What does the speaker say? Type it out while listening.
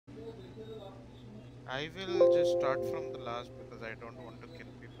I will just start from the last because I don't want to kill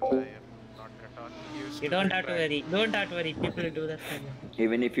people. I am not at all used You to don't the have to track. worry. Don't have to worry. People will do that for you.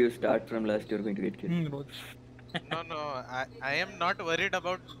 Even if you start from last, you're going to get killed. No. I am not worried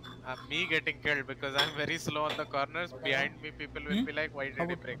about me getting killed because I'm very slow on the corners. Behind me, people will be like, "Why did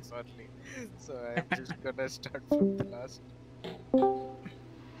he brake so early?" So I'm just gonna start from the last.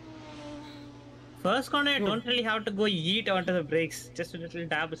 First corner, you don't really have to go yeet onto the brakes. Just a little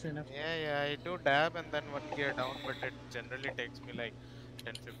dab is enough. Yeah. I do dab and then one gear down, but it generally takes me like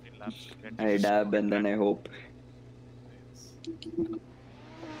 10-15 laps to get I used to dab the and then track. I hope. Yes.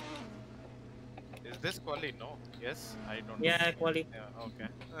 Is this quali? No. Yes. I don't know. Yeah, quality. Yeah. Okay.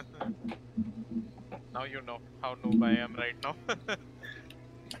 Now you know how noob I am right now.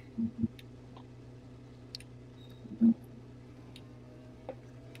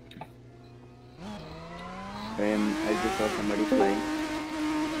 I just saw somebody flying.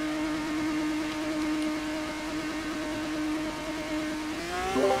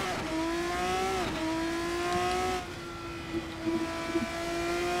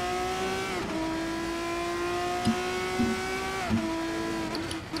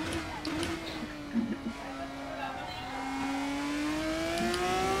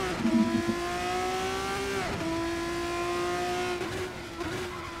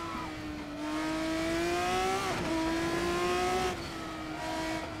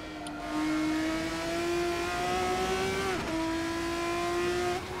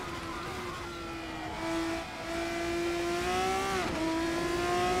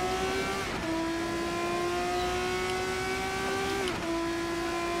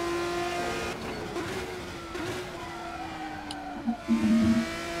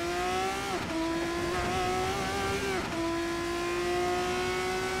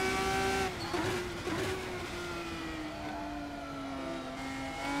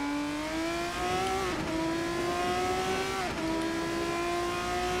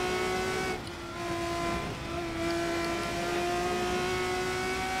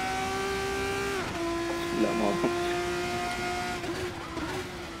 Lama.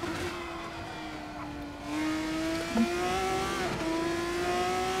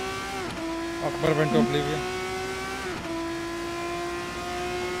 Akbar went to oblivion.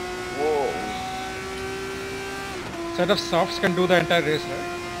 Whoa. Set of softs can do the entire race, right?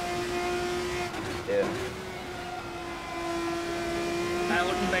 Yeah. I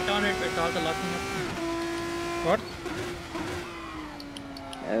wouldn't bet on it with all the locking up. What?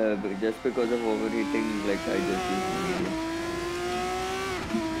 Just because of overheating, like I just used medium.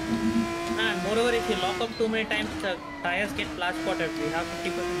 And moreover, if you lock up too many times, the tires get flat spotted. We have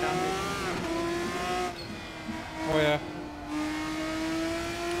 50% damage. Oh yeah.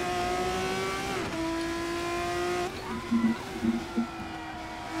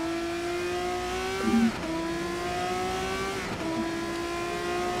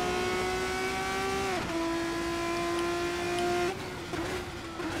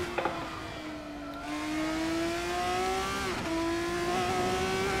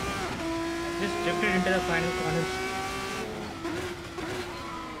 Just drifted into the final corners.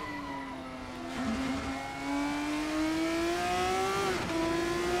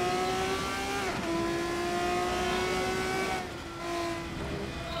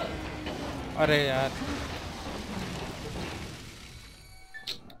 अरे यार.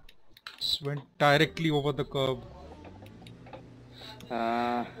 Just went directly over the curb.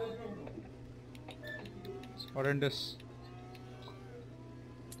 It's horrendous.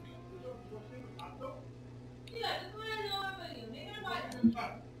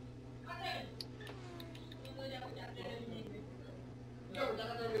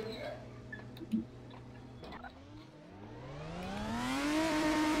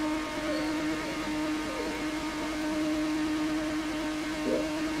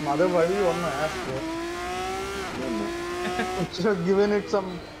 Mother, why do you want my ass, bro? Should have given it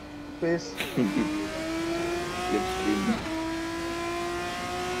some space. Slipstream.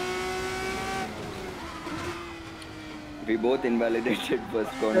 We both invalidated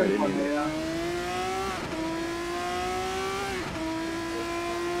first corner anyway. Yeah.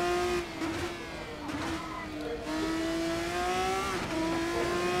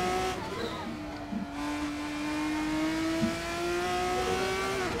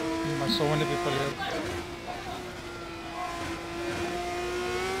 So many people here.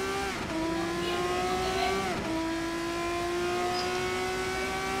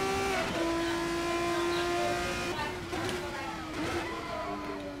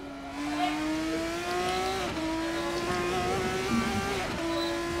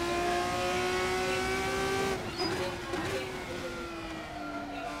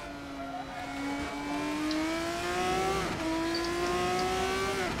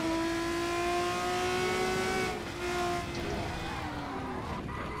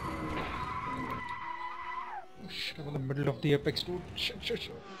 got the apex, dude. Shit.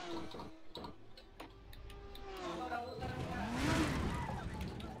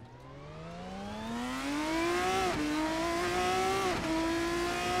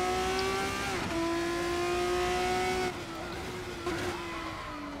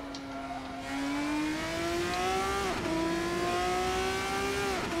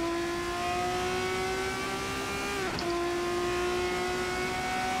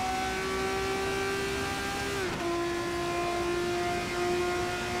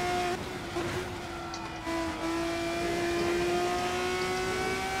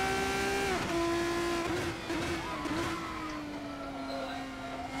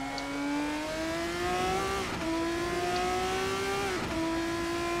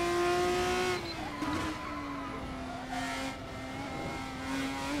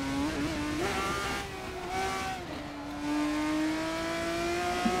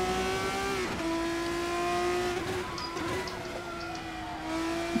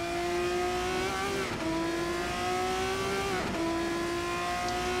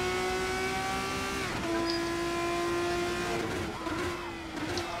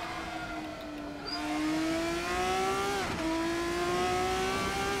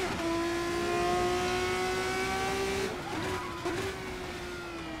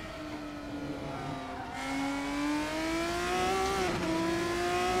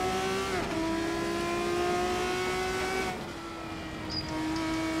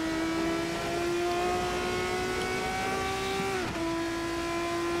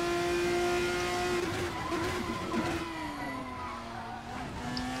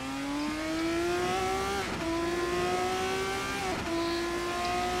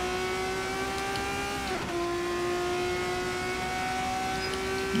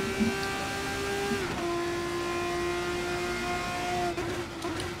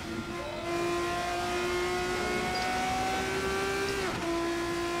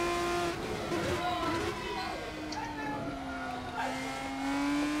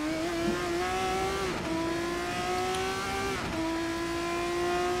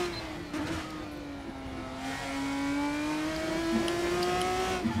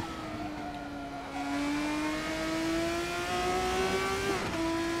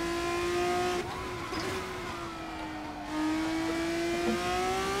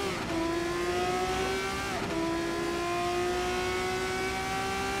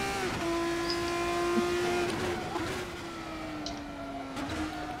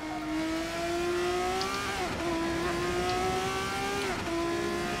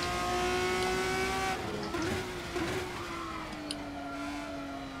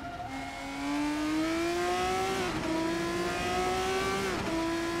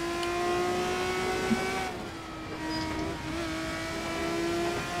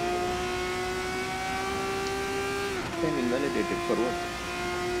 I'm invalidated for what?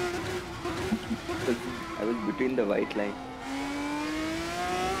 Because I was between the white line.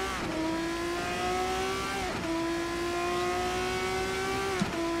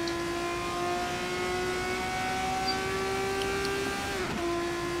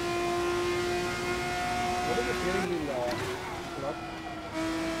 What is the steering wheel clock?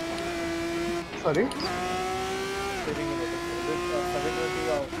 Sorry? Steering wheel. Is it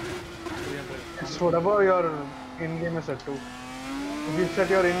 720 or 300? It's whatever your in-game is set to. If you set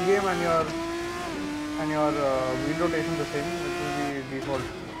your in-game and your wheel rotation the same, it will be default.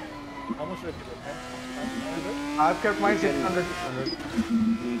 How much will it be? 900? I've kept mine You can- 600, 600.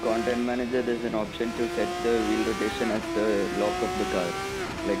 In Content Manager, there's an option to set the wheel rotation as the lock of the car.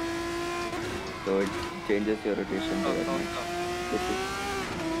 Like, so it changes your rotation to that much. This is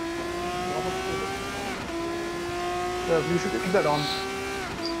How much will it You should keep that on.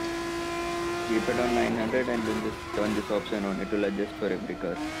 keep it on 900 and then just turn this option on. It will adjust for every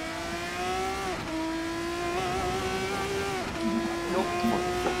car.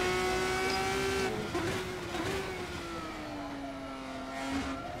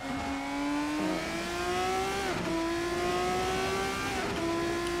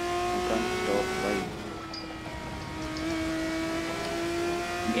 I can't stop. Why?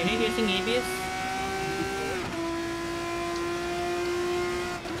 Any using ABS?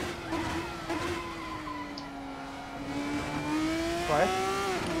 Why?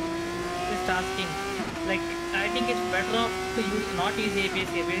 Just asking. Like, I think it's better off to not use ABS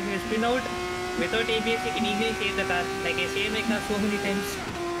here. When you spin out without ABS, you can easily save the car. Like I saved my car so many times.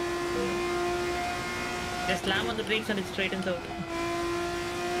 Just slam on the brakes and it straightens out.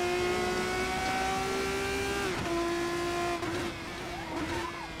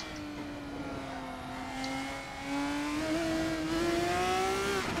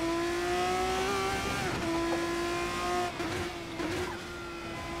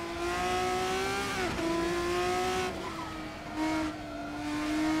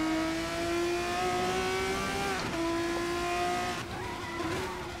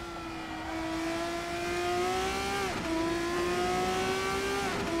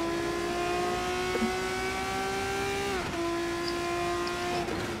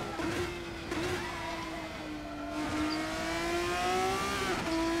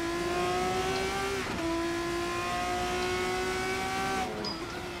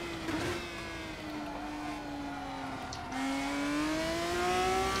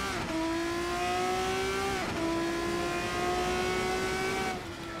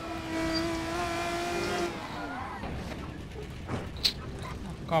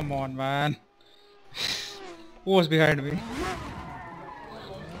 Come on, man. Who was behind me?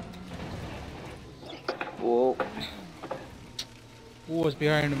 Oh, Who was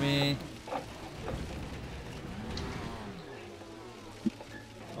behind me?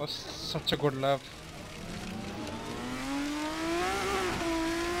 That was such a good lap.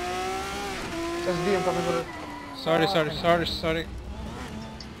 SD, I'm coming for it. Sorry.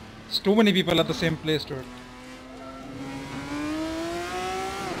 It's too many people at the same place, dude.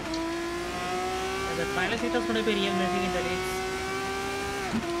 The final seat is going to be real messy in the race.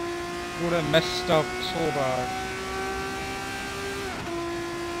 Dude, I messed up so bad.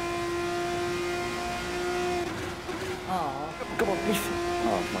 come on, please.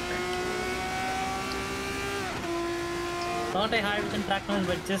 Oh, fuck. Thought I had within track noise,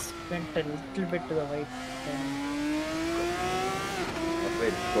 but just went a little bit to the right.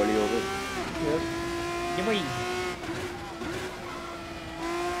 Wait, quality over. Yes. Yeah, boy.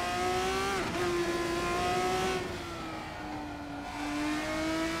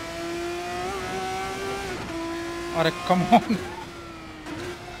 Alright, come on.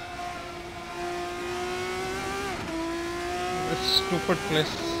 This stupid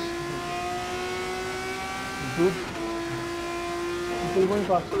place. Dude. Still going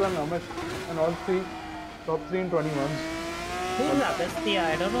faster than Amit. And all three, top 3 in 21s. Who's that? That's the,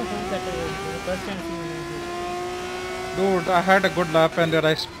 I don't know who that is. The first time seeing him. Dude, I had a good lap and then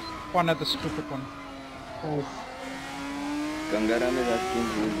I spun at the stupid one. Oh. Gangaram is asking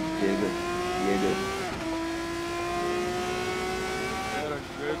who's Jaeger. Very good.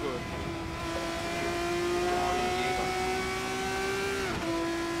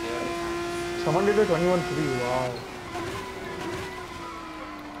 Someone did a 21-3. Wow.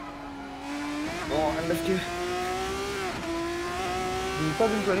 Oh, understood.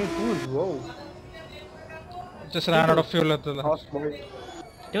 Deepak in 22s. Whoa. Just ran out of fuel at the last. Lost boy.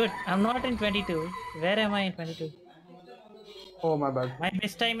 Dude, I'm not in 22. Where am I in 22? Oh, my bad. My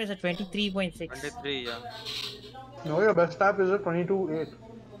best time is at 23.6. 23, yeah. No, your best tap is a 22-8.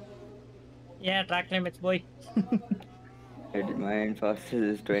 Yeah, track limits, boy. Mine fastest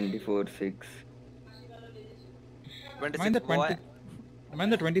is 24.6. Mine the 20. Mine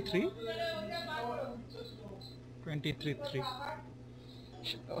the 23? 23.3.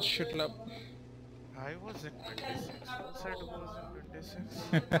 Oh, shit lap. I was in 26. Who said who was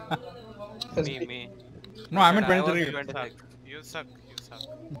in 26? Me. No, I'm in I was 23. 26. You suck.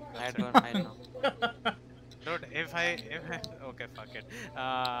 I don't know. Dude, if I okay, fuck it.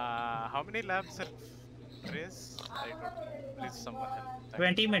 How many laps are race? I don't know. Please someone help.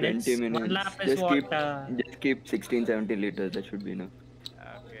 20 minutes. 20 minutes. One lap is Just what? Just keep 16-17 liters. That should be enough.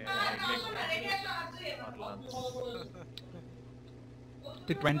 Okay, I take 20 or laps.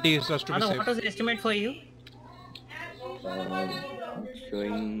 The 20 is just to be Anna, safe. what was the estimate for you? It's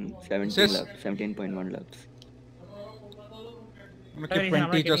showing 17 Says- laps, 17.1 laps. I'm Sorry, gonna I'm keep 20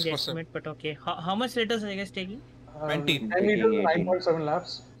 not getting just the for safe. estimate, but okay. How much liters are you guys taking? 20. 10 liters, 18. 9.7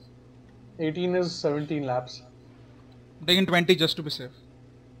 laps. 18 is 17 laps. I'm taking 20 just to be safe.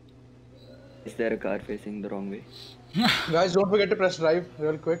 Is there a car facing the wrong way? Guys, don't forget to press drive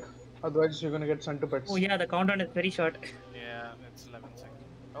real quick. Otherwise, you're gonna get sent to pits. Oh yeah, the countdown is very short. Yeah, it's 11 seconds.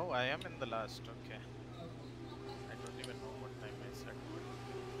 Oh, I am in the last. Okay. I don't even know what time I said.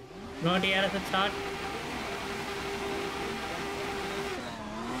 No DRS at start.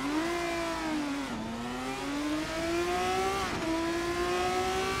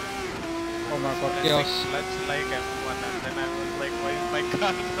 Oh my god, Pressing chaos. clutch like F1, and then I was like, why is my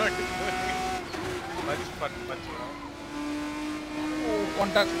car not doing it? Much fun, much more. Oh,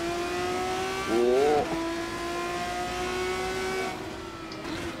 contact. Oh,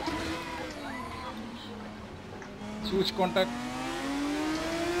 Huge contact.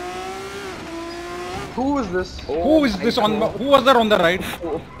 Who is this? Who is this on? Who was there on the right?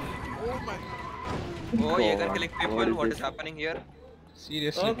 Oh, Jaeger God, killing what people. is What is this? happening here?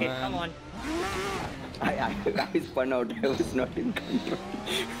 Seriously, Okay, man. come on. I spun out. I was not in control.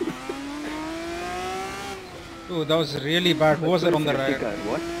 Dude, that was really bad. Who was there on the Safety right? car,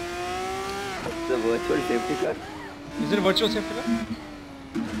 what? The virtual safety car? Is it a virtual safety car?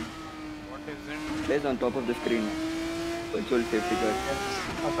 What is it? Plays on top of the screen. Virtual safety car.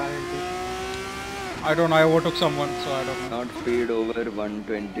 Apparently. I don't know. I overtook someone, so I don't know. Not speed over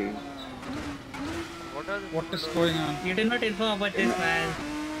 120. What is going on? You did not inform about this, man.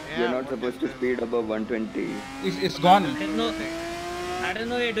 You're not supposed to speed above 120. It's gone. I don't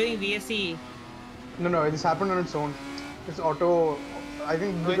know you're doing VSC. No, this happened on its own. It's auto. I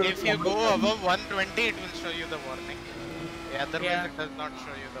think So because if you go above 120, it will show you the warning. Yeah, otherwise Yeah. it does not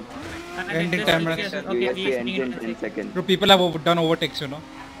show you the warning. And Ending it just time keeps is- us- Okay, USC ends VSC. in 10 seconds. Dude, people have done overtakes, you know.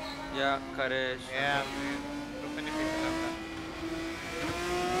 Yeah, courage. Yeah, man. Too many people have done.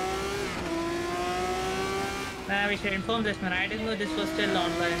 Nah, we should inform this man. I didn't know this was still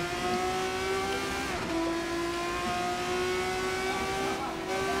online.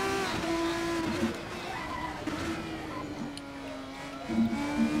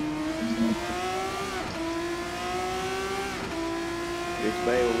 This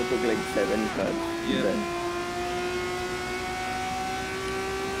guy overtook like 7 cars. Yeah. Then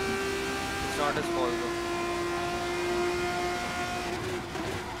It's not his fault though.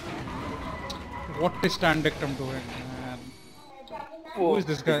 What is stand victim doing, man? Who is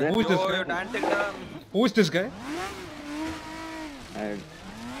this guy? that- Who is this Yo, your guy? tantic dam. Who is this guy? I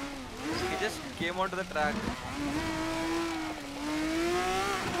He just came onto the track.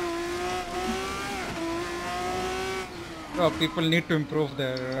 Oh, people need to improve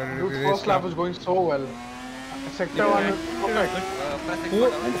their Dude, race first lap lap. was going so well. Sector 1 is perfect. Press X Who-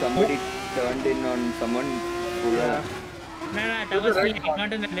 for and somebody turned in on someone who Yeah. No, that was me. I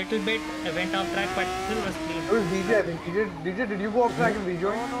got in a little bit. I went off track, but still was clean. It was DJ, I think. DJ, did you go off track and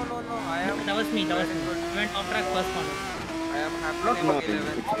rejoin? No. I am. That was me. I went off track first corner. I am no, happy.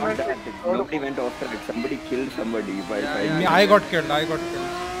 it's not that. Nobody went off track. Somebody killed somebody by Yeah, fighting. Me, I got killed. I got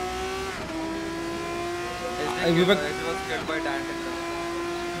killed. We were- He was killed by tantic dam.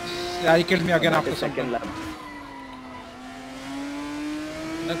 Yeah, he killed me again Not after a some second time. lap.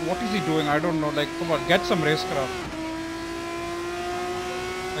 Like, what is he doing? I don't know. Like, come on, get some racecraft.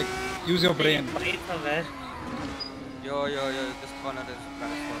 Like, use your brain. Right somewhere. Yo, this corner is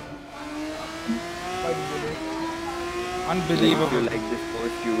kind of fun. By DJ. If you Unbelievable. like this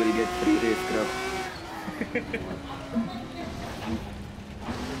post, you will get free racecraft.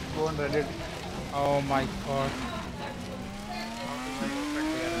 Go on Reddit. Oh my god.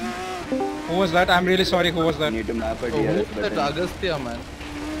 Who was that? I'm really sorry. Who was You that? need to map a So DRS who's that button. Agastya man?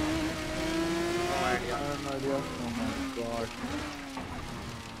 No idea. I have no idea. Oh my god.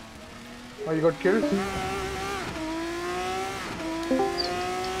 Oh, you got killed?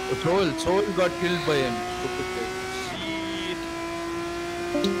 Soul got killed by him. Stupid guy. Shit.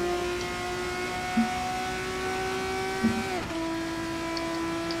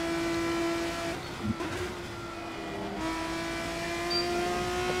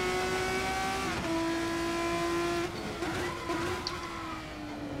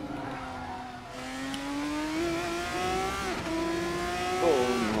 Oh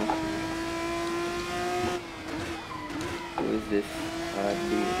no. Who is this?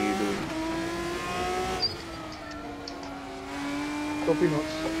 RD redo. Topi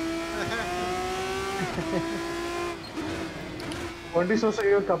notes. Twenty so say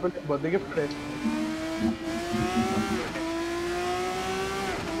your couple birthday gift today.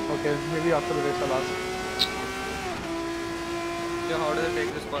 Okay, maybe after the race I'll ask. So how does it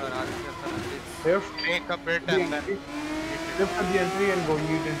take this corner? It's Left, Take a bit and then. left at the entry and go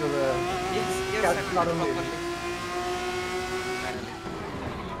yeet into the. yes, Catch settled Tormo. properly. Finally.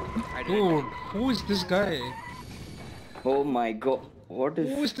 I did it. Dude, who is this guy? Oh my god. What Who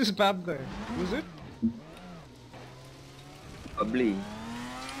is is this bab guy? Who's it? bubbly?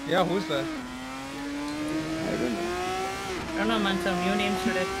 Yeah, who's that? I don't know. I don't know, man. Some new names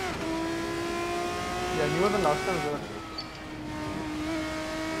today. Yeah, you were the last time there.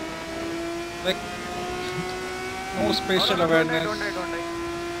 Like, no spatial awareness. Don't die.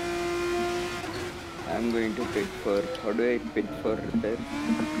 I'm going to pit for. How do I pit for there?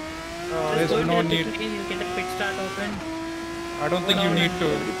 There's Just go no to the need. pit lane, you get the pit start open. I don't think you need to.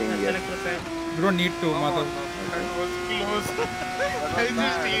 Everything yes. Select repair. You don't need to, mother. That was close. I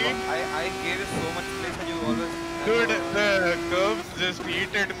just eat. I gave you so much place and you always. Dude, the curves just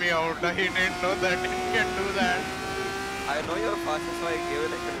eated me out. I didn't know that it can do that. I know you're fast, so I gave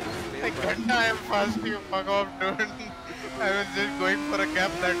it like a little space. Like, but- Ganda, I'm fast, you fuck off, dude. I was just going for a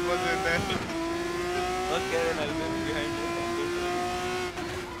gap that was in there. Okay, then I'll be behind you.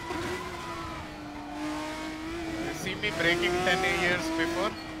 You see me breaking 10 years before?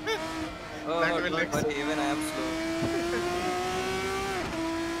 Oh, That don't will worry, even I am slow.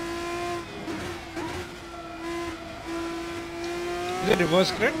 Is it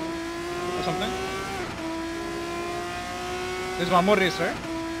reverse crit? Or something? There's one more race, right?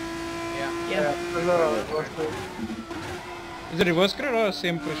 Yeah. Yeah. There's a first race. Is it reverse crit or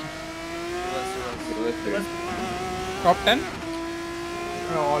same question? Reverse grid. Top 10?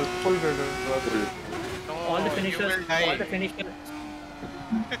 No, all full grid reverse. No, All the you finishers. will die. All the finishers.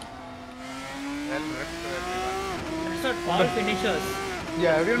 Well, rip to everyone. That's not all finishers.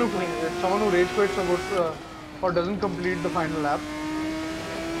 Yeah, everyone who someone who rage quits or goes or doesn't complete the final lap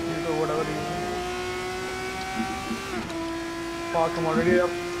due to whatever reason. Fuck, I'm already up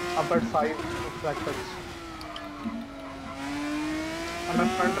up at 5 fractals. And my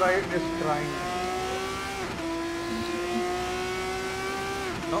front right is crying.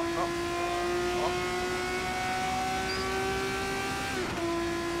 No, no.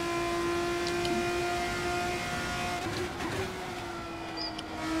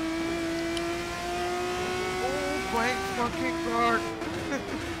 Oh my fucking god!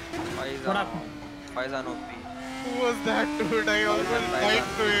 What happened? Faizan OP. Who was that dude? I almost died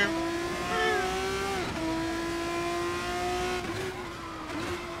to him.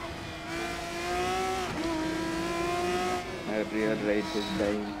 My rear right is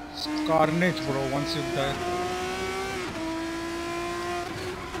dying. It's carnage, bro, once you die.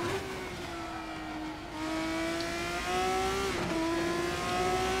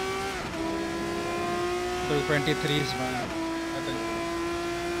 The 23s, man. I think.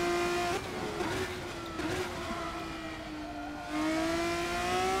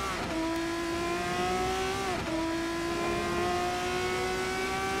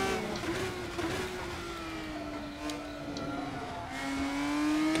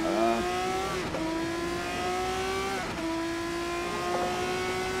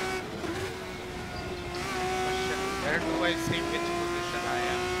 Where do I see which position I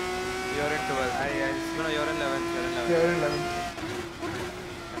am? You're in 12. I see. No, you're in 11. You're in 11. Here in 11.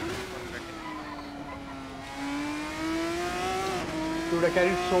 Dude, I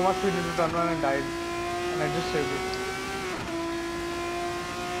carried so much speed into turn one and died. And I just saved it.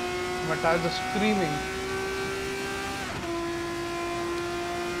 My tires are screaming.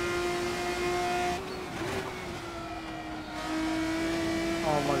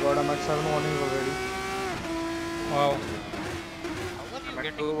 Oh my god, I'm at 7 warnings already. Wow. How are you I'm at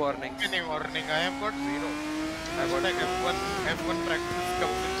getting 2 warnings. any warning? I have got 0. I got like F1 practice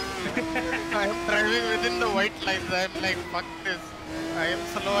comes into play. I am driving within the white lines. I am like, fuck this. I am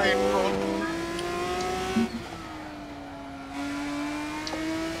slow, I know.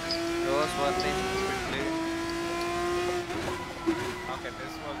 Lowest warning. Quickly. Okay,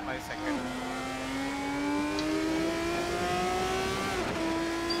 this was my second.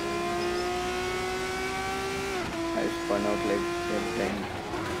 I spun out like 10 times.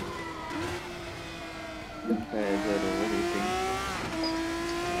 The tires are overheating.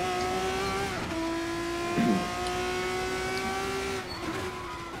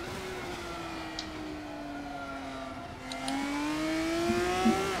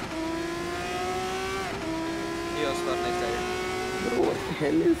 Yours for nice side. Bro, what the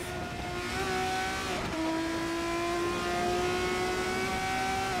hell is?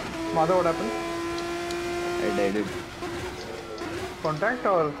 Mother, what happened? I died it. Contact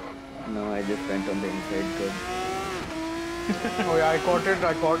or? No, I just went on the inside curb. Oh yeah, I caught it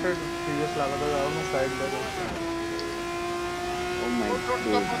previous lap. I almost died there also. Oh my Don't god,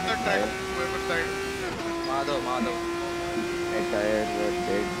 come on the my track, tire, whoever side. Madhav. my tires were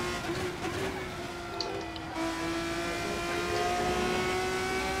dead.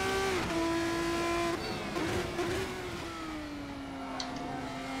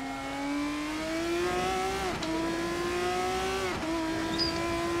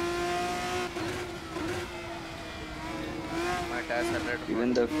 My tires are red.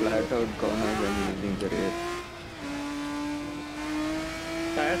 Even the flat out corners I'm using the rear.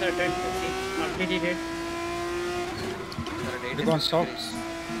 Tires are dead. See, completely dead. They're at 86 They gone soft. degrees.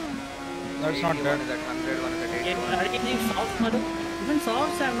 That's not 81 bad. is at 100, one is at 81. Are you using softs, mother? Even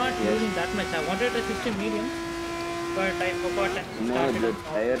softs I'm not Yes. using that much. I wanted a system medium, but I forgot and No, started the on soft.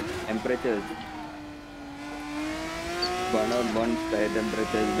 tire temperatures. Burnout once tire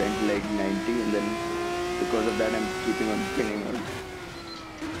temperatures went like 90 and then because of that I'm keeping on spinning out.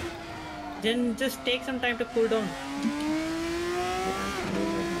 Then just take some time to cool down.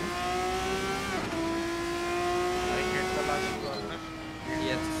 I hit the last corner.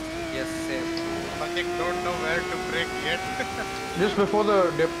 Yes, same. Fucking don't know where to brake yet. Just before the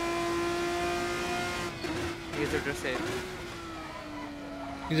dip. Easy to say.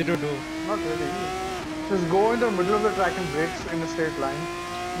 Easy to do. Not really. Just go in the middle of the track and brakes in a straight line.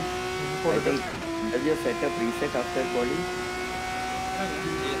 Before I the think, dip. does your setup reset after quali? I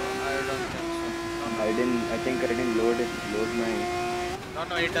don't think so. I think I didn't load my,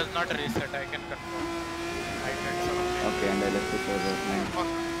 No, it does not reset. I can confirm. I did something. okay, and I left the server, my Fuck.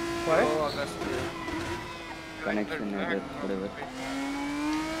 Why? Oh, August. connection error, whatever.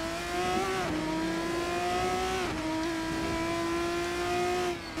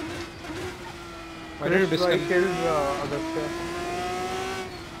 Why did you Chris, I disconnect? killed Agastya.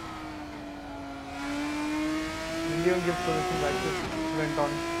 Indian give position back to went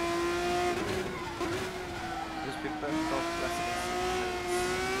on. This people top classics.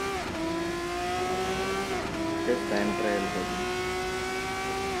 test time trial.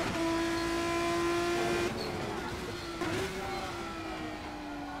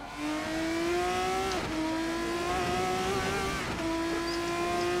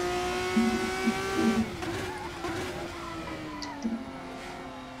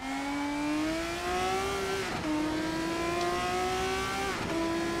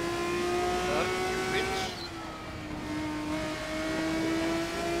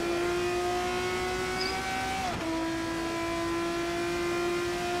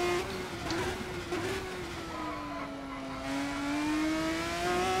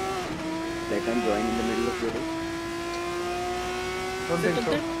 I can join in the middle of the race. Don't think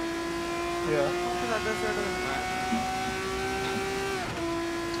so. Yeah. What is the other side of the map?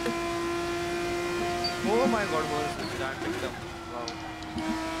 Oh my god, what is this giant victim? Wow.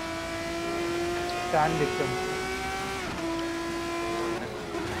 Stand victim.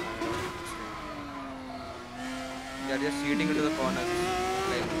 They are just eating into the corners,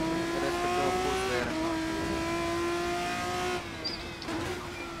 like irrespective of who's there and not.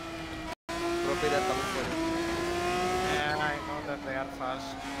 Probably they are coming for you. Yeah, I know that they are fast.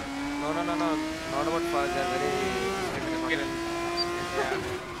 No, not about fast. They are very Skill. Yeah,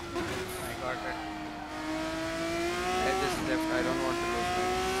 I got it. I just left. I don't want to lose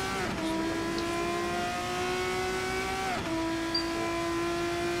time.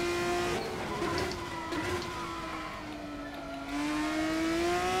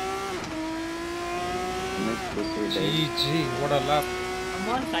 GG, what a lap. Come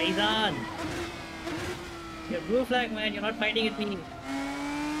on, Faizan. You're blue flag, man. You're not fighting with me. Don't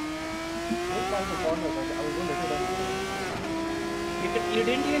pass the corners. I was going to let it down. You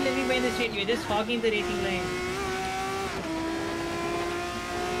didn't even let me by the straight. You're just hogging the racing line.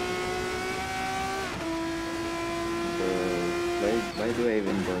 Why do I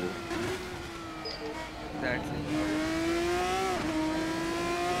even bother? That's it.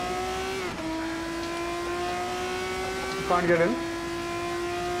 You can't get in. No,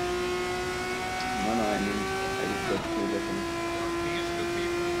 I mean, I just got through the thing. These two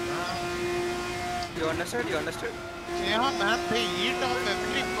people. You understood? You understood? Yeah, man, they eat off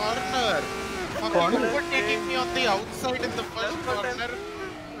every corner. Fucking Corner? overtaking me on the outside in the first corner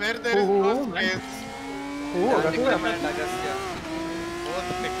where there is no space. Oh, that's Victim it. and Agastya. Both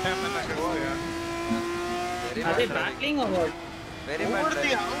Victim and Agastya. Very Are they bad driving. battling or what? Very bad Over the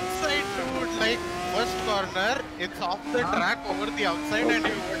driving. outside, dude, like first corner, it's off the track over the outside and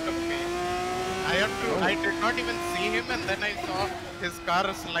he overtook me. I did not even see him and then I saw his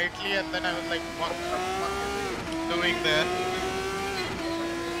car slightly and then I was like, what the fuck is he doing there?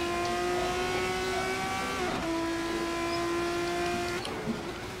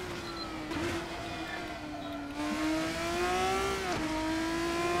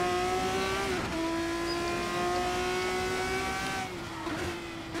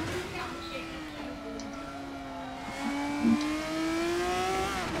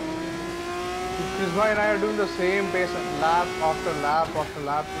 Krishna and I are doing the same pace, lap after lap after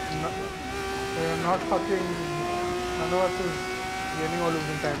lap. We're not fucking. None of us is gaining or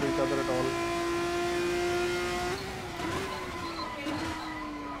losing time to each other at all.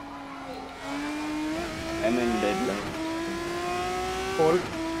 I'm in deadline. Paul,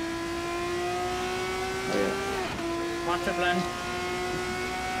 Oh yeah. Master plan.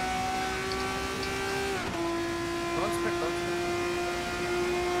 Don't spin, don't spin.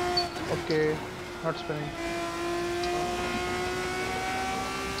 okay, not spinning.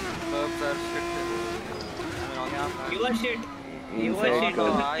 Curbs are shit. I mean, on the You are shit. You are Inside shit. No,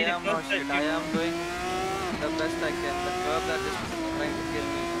 curve. I am not shit. I am doing the best I can. The curbs are just trying to kill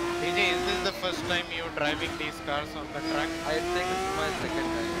me. DJ, is this the first time you driving these cars on the track? I think it's my second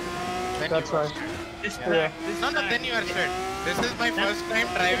time. Then That's you are right. shit. This Yeah. track. This No, track. then you are shit. This is my first time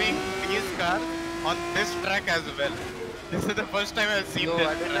driving these cars on this track as well. This is the first time I've seen No, this I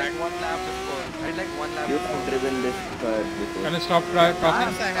did track. like one lap before. I did like one lap You before. have driven this car before. Can I stop crossing?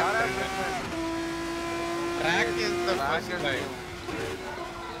 Yes, I have driven. Track is the Track first is time. new.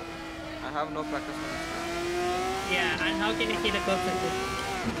 I have no practice on this track. Yeah, and how can you see the curves like this?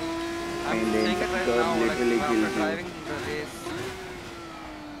 I'm And then saying it right curb now, like literally after kills you. driving the race.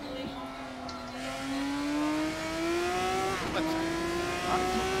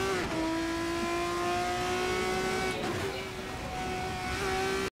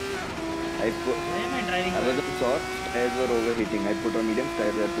 Why am I driving? I was on soft, tires were overheating. I put on medium,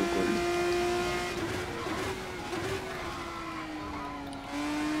 tires are too cold.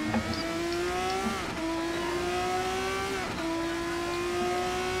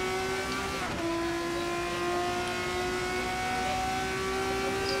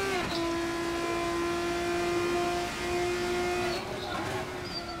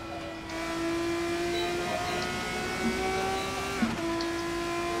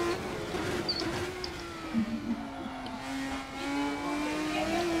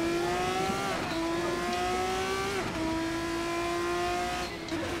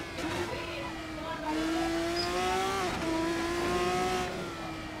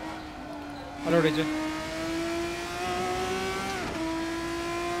 Hello, DJ.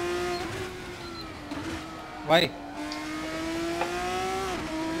 Why?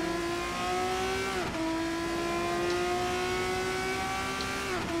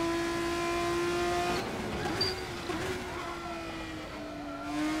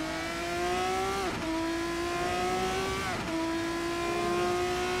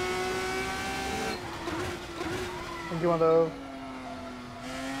 Thank you, mother.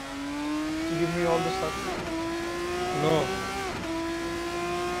 Give me all the stuff. No.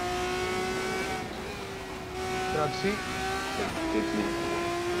 IRC. Take me.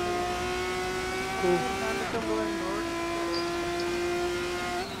 Cool.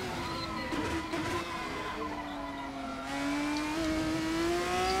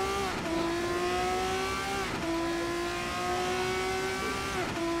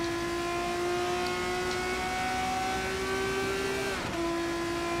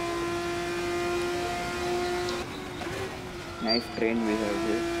 Nice train we have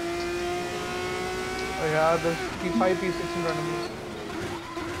here. Oh yeah, there's P5, P6 in front of me.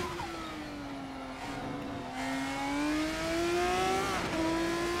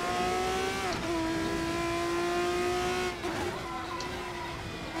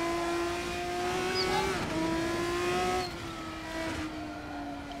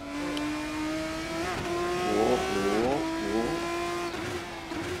 Whoa, whoa, whoa.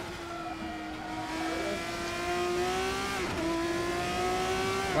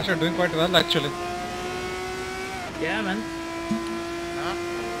 Gosh, you're doing quite well actually. Yeah, man. Huh?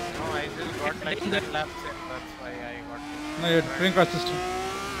 No, I just got like 10 laps in. That's why I got. No, you're doing consistent.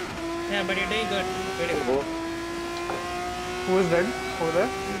 Yeah, but you're doing good. Very good. Oh, Who is dead over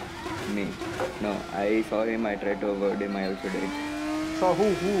there? me. No, I saw him. I tried to avoid him. I also died. So who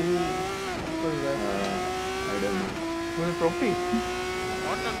is there? I don't know. Was it Property?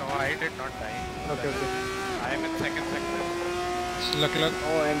 No, I did not die. Okay, okay. I am in second sector. Luck.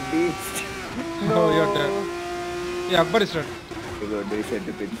 Oh, I'm beached. Oh, you're dead. Yeah, Akbar is dead. We got reset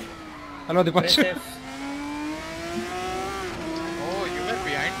the pitch. Hello, Very Dipanshu. safe. Oh, you were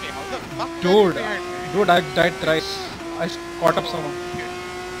behind me. How the fuck were you Dude, behind me? dude, I died thrice. I caught up someone.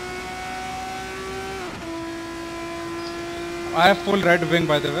 I have full red wing,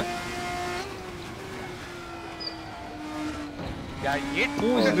 by the way. Yeah, yet.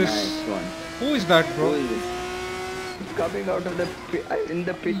 Who is Oh, this? nice one. Who is that, Who bro? is this? Coming out of the pit, in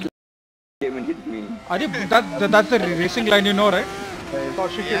the pit came and hit me. Are you, that's the racing line, you know, right?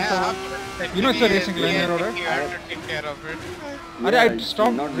 Kaushik killed someone. You know it's a racing line here, right? You have to take care of it. I it's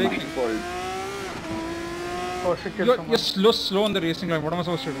stopped not braking. my fault. Kaushik killed You're someone. slow on the racing line. What am I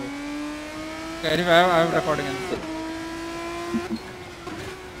supposed to do? Okay, anyway, I have recording.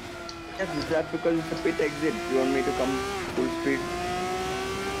 Yes, is that because it's a pit exit? You want me to come full speed?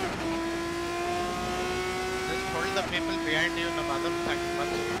 Just hold the people behind you. No, mother fucking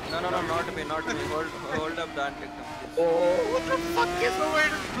much. No, not me. Hold up that victim. Oh, What the fuck is over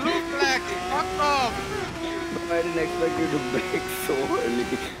blue flag? Fuck off! I didn't expect you to brake so early.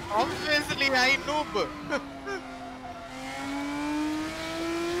 Obviously, I noob.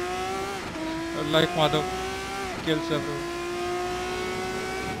 Like Madhav kills everyone.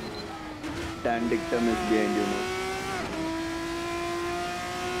 Dan dictum is behind you now.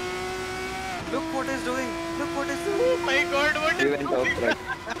 Look what he's doing. Oh my god, what He is went off track.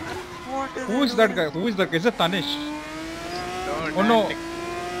 What is Who is that guy? Who is that guy? Is it Tanish? Oh no,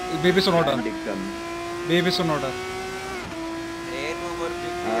 Baby Dan Sonoda. dictum. Baby Sonoda. Air over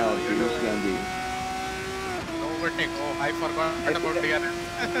big Ah, Piyush Gandhi. overtake? Oh, I forgot about DRS.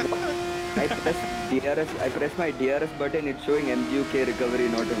 I press my DRS button, it's showing MGUK recovery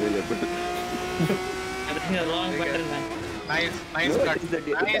not available. Everything is wrong button, man. Nice No, cut. it is the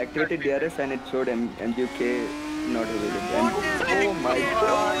Nice I activated cut. DRS and it showed MGUK not available. What is Oh my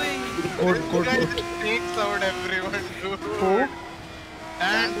god. Good. This guy just takes out everyone, dude. Who?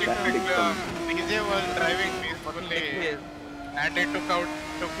 And Dan dictum. DJ was driving peacefully, and they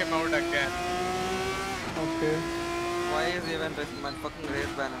took him out again. Okay. Why is he even racing, man? Fucking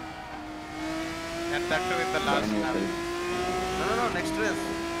race ban him. And that too in the last Ban lap. yourself. No, next race.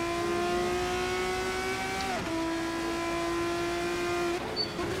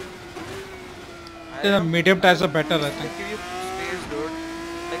 Yeah, medium tires are better, I They think. give you space, dude.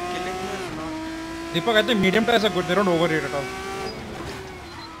 Like killing you is not. Deepak, I think medium tires are good. They don't overheat at all.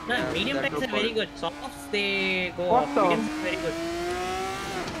 No, Yeah, medium that tires too are very cold. good. Softs, they go What off. the- Mediums are very good.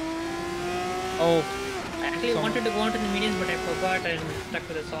 Oh, I actually Some- wanted to go on to the mediums, but I forgot and stuck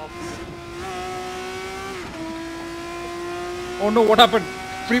to the softs. oh no, what happened?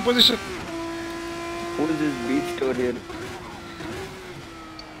 Free position. Who is this beach store here?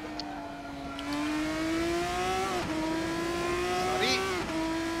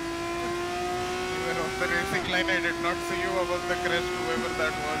 the racing line. I did not see you above the crest, whoever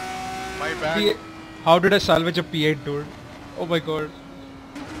that was. My bad. How did I salvage a P8, dude? Oh my god.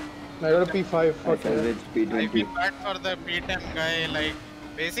 I got a P5 I for clear. salvaged I P20. feel bad for the P10 guy. Like,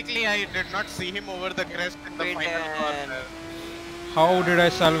 basically, I did not see him over the crest in the final P10. corner. How did I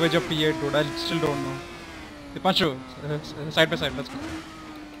salvage a P8, dude? I still don't know. Dipanshu, side by side, let's go.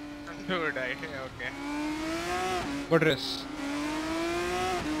 Dude, okay. Good race.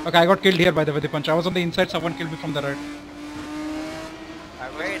 Okay, I got killed here by the way, Dipanshu. I was on the inside, someone killed me from the right. I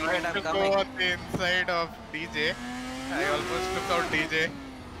was Wait, trying I'm to coming. go on the inside of DJ. I almost took out DJ.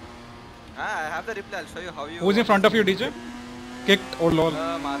 I have the replay. I'll show you how you. Who's in front of you, DJ? Kicked? Oh lol.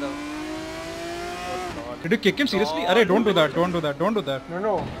 Madhav. Did you kick him seriously? Arey, don't do that, don't do that, don't do that.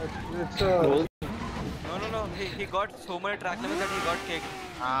 No, it's No. He got so many track limits that he got kicked.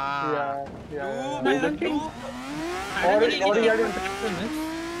 Ah. yeah. I don't think. I Or don't think he anything had happened it. to him.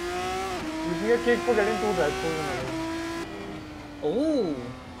 You can get kicked for getting 2 tracks. Oh.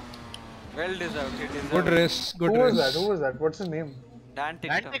 Well deserved. He deserved. Good race, good Who race. was that? What's his name? Dan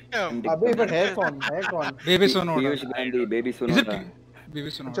That TikTok. TikTok. Abhi, but hair con. Baby Sonoda. Piyush Gandhi, baby Is it Sunoda. Baby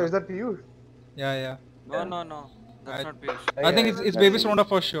So Sonoda? is that Piyush? Yeah. No. That's not Piyush. I think it's Baby Sonoda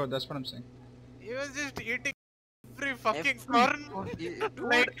for sure, that's what I'm saying. He was just eating every fucking corn.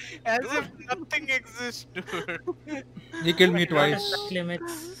 Like, as if nothing exists, dude. He killed me twice.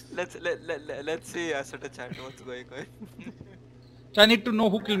 Limits. Let's see Asata chat what's going on. So I need to know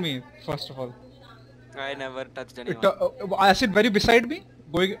who killed me, first of all. I never touched anyone. Acid very beside me?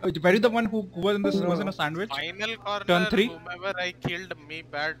 Going, very the one who was in this was in a sandwich? Final corner, Turn 3? whomever I killed, me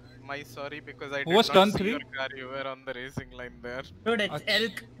bad, my sorry, because I did was not turn see 3? your car, you were on the racing line there. Dude, it's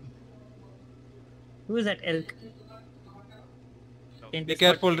elk. Who is that elk? Be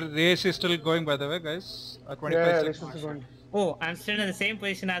careful, race is still going by the way, guys. 25 Yeah, this seconds. is going. Oh, I'm still in the same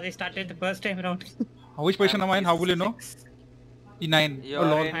position as I started the first time around. Which position am I in? How will you know? P9. You're Oh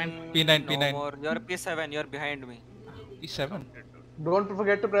lol. in P9, no P9. more. You're P7. You're behind me. P7. Don't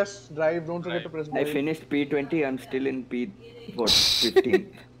forget to press drive. Don't forget to press I drive. finished P20, I'm still in P15. What is this I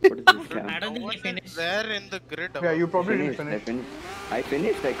jam? don't No think one he is finished. there in the grid. Yeah, you probably didn't Finished, finish. I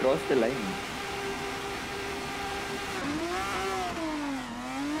finished, I crossed the line.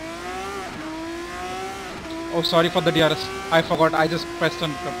 Oh, sorry for the DRS. I forgot. I just pressed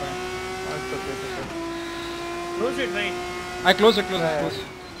on combine. It's okay. Close it, right? I closed it, Yeah. closed it.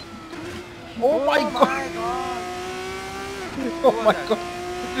 Oh my god! Oh my god!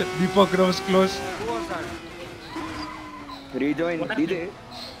 Deepak was close. Who was that? Rejoin DJ.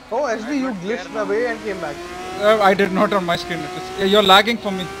 Oh, SD, you glitched away and came back. I did not on my screen. You're lagging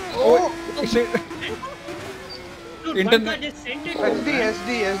for me. Oh, Is it? Dude, Internet- Banka just sent it.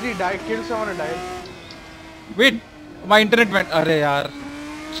 SD, died. Killed someone and died. Wait, my internet went. Arey yaar.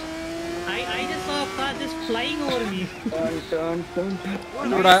 I just saw a car just flying over me. Turn. Dude,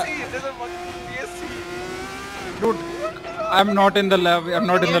 There's a fucking PSC. dude, I'm not in the lab. I'm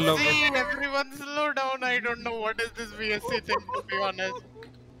not in the lab. VSC, everyone slow down. I don't know what is this VSC thing, to be honest.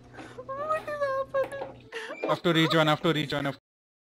 What is happening? Have to rejoin.